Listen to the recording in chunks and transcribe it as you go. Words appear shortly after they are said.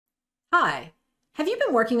Hi, have you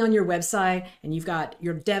been working on your website and you've got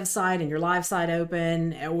your dev site and your live site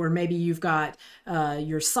open, or maybe you've got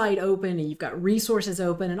your site open and you've got resources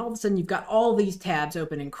open, and all of a sudden you've got all these tabs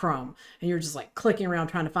open in Chrome and you're just like clicking around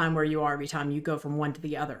trying to find where you are every time you go from one to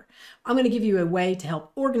the other? I'm going to give you a way to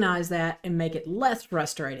help organize that and make it less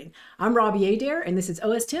frustrating. I'm Robbie Adair and this is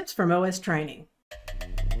OS Tips from OSTraining.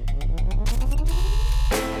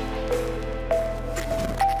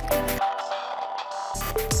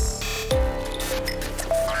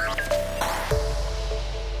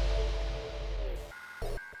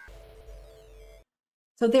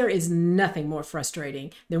 So there is nothing more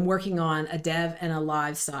frustrating than working on a dev and a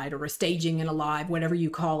live site, or a staging and a live, whatever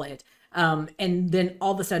you call it. And then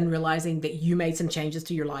all of a sudden realizing that you made some changes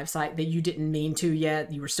to your live site that you didn't mean to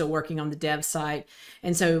yet. You were still working on the dev site.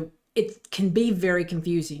 And so it can be very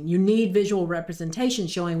confusing. You need visual representation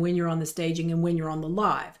showing when you're on the staging and when you're on the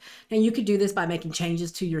live. Now you could do this by making changes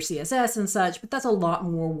to your CSS and such, but that's a lot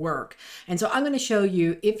more work. And so I'm going to show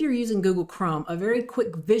you, if you're using Google Chrome, a very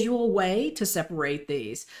quick visual way to separate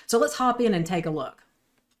these. So let's hop in and take a look.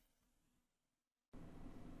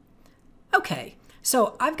 Okay,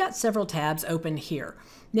 so I've got several tabs open here.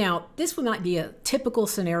 Now, this might be a typical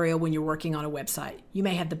scenario when you're working on a website. You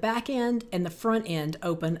may have the back end and the front end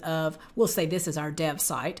open of, we'll say this is our dev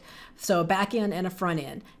site. So a back end and a front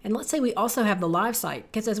end. And let's say we also have the live site,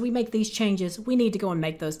 because as we make these changes, we need to go and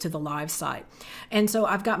make those to the live site. And so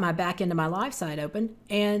I've got my back end of my live site open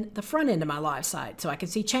and the front end of my live site, so I can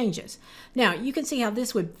see changes. Now, you can see how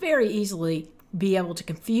this would very easily be able to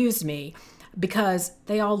confuse me, because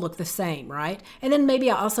they all look the same, right? And then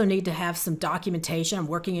maybe I also need to have some documentation. I'm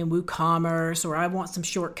working in WooCommerce, or I want some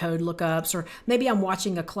short code lookups, or maybe I'm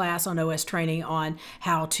watching a class on OSTraining on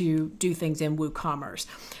how to do things in WooCommerce.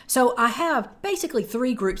 So I have basically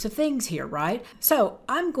three groups of things here, right? So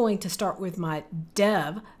I'm going to start with my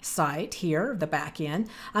dev site here, the back end.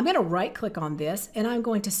 I'm going to right click on this and I'm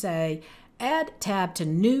going to say, add tab to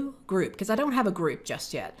new group, because I don't have a group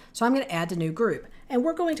just yet. So I'm going to add to new group, and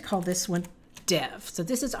we're going to call this one dev. So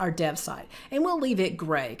this is our dev site, and we'll leave it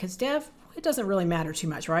gray because dev, it doesn't really matter too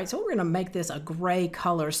much, right? So we're going to make this a gray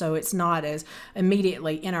color so it's not as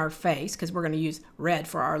immediately in our face, because we're going to use red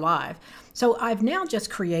for our live. So I've now just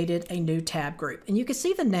created a new tab group, and you can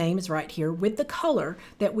see the name is right here with the color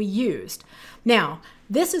that we used. Now,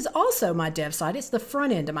 this is also my dev site. It's the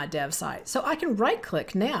front end of my dev site. So I can right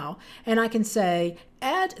click now and I can say,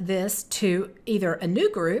 add this to either a new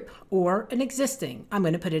group or an existing. I'm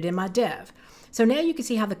going to put it in my dev. So now you can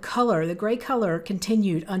see how the color, the gray color,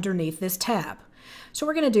 continued underneath this tab. So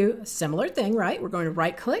we're going to do a similar thing, right? We're going to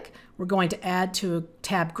right click. We're going to add to a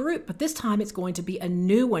tab group, but this time it's going to be a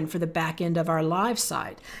new one for the back end of our live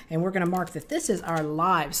site. And we're going to mark that this is our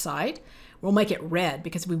live site. We'll make it red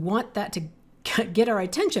because we want that to get our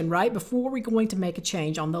attention, right? Before we're going to make a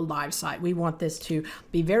change on the live site. We want this to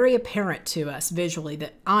be very apparent to us visually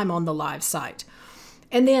that I'm on the live site.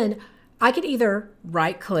 And then I could either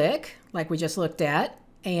right click like we just looked at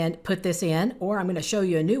and put this in, or I'm going to show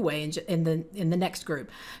you a new way in the next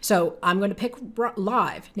group. So I'm going to pick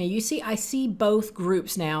live. Now you see, I see both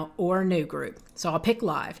groups now, or new group. So I'll pick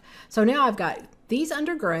live. So now I've got these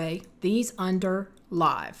under gray, these under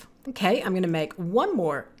live. Okay, I'm going to make one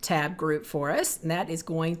more tab group for us, and that is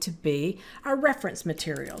going to be our reference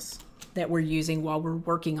materials that we're using while we're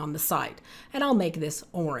working on the site. And I'll make this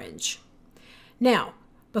orange. Now,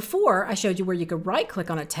 before I showed you where you could right click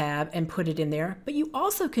on a tab and put it in there, but you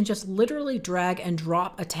also can just literally drag and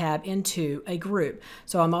drop a tab into a group.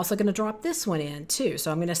 So I'm also going to drop this one in too. So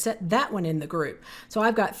I'm going to set that one in the group. So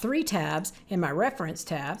I've got 3 tabs in my reference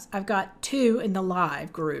tabs. I've got 2 in the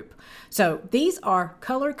live group. So these are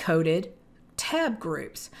color-coded tab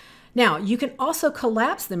groups. Now, you can also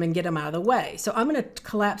collapse them and get them out of the way. So I'm going to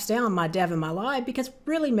collapse down my dev and my live, because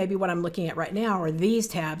really maybe what I'm looking at right now are these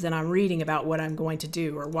tabs, and I'm reading about what I'm going to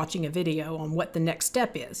do or watching a video on what the next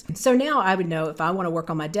step is. So now I would know if I want to work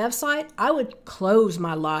on my dev site, I would close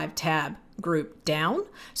my live tab group down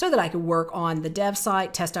so that I could work on the dev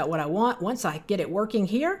site, test out what I want. Once I get it working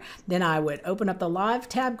here, then I would open up the live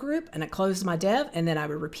tab group and I close my dev, and then I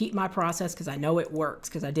would repeat my process because I know it works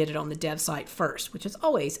because I did it on the dev site first, which is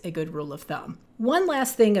always a good rule of thumb. One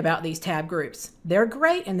last thing about these tab groups. They're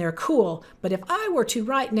great and they're cool, but if I were to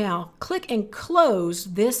right now click and close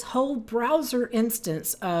this whole browser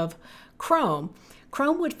instance of Chrome,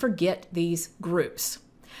 Chrome would forget these groups.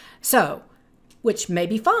 So, which may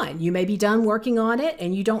be fine. You may be done working on it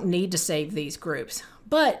and you don't need to save these groups.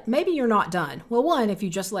 But maybe you're not done. Well, one, if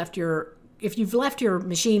you've left your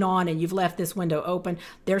machine on and you've left this window open,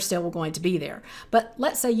 they're still going to be there. But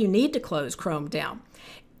let's say you need to close Chrome down.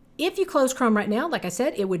 If you close Chrome right now, like I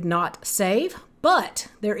said, it would not save, but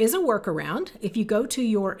there is a workaround. If you go to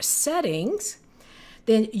your settings,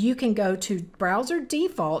 then you can go to browser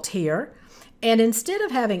default here, and instead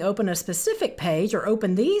of having open a specific page or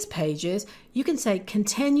open these pages, you can say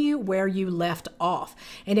continue where you left off.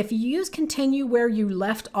 And if you use continue where you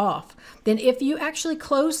left off, then if you actually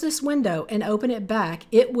close this window and open it back,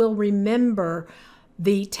 it will remember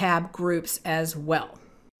the tab groups as well.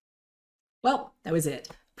 Well, that was it.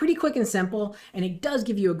 Pretty quick and simple, and it does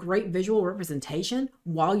give you a great visual representation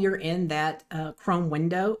while you're in that Chrome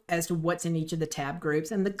window as to what's in each of the tab groups.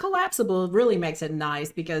 And the collapsible really makes it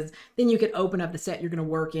nice because then you can open up the set you're going to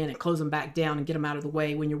work in and close them back down and get them out of the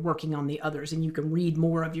way when you're working on the others, and you can read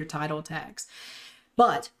more of your title tags.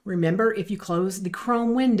 But remember, if you close the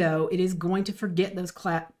Chrome window, it is going to forget those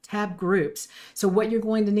tab groups. So what you're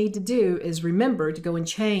going to need to do is remember to go and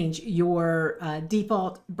change your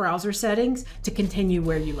default browser settings to continue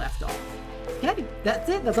where you left off. Okay, that's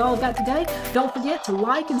it. That's all I've got today. Don't forget to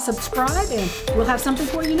like and subscribe, and we'll have something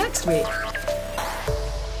for you next week.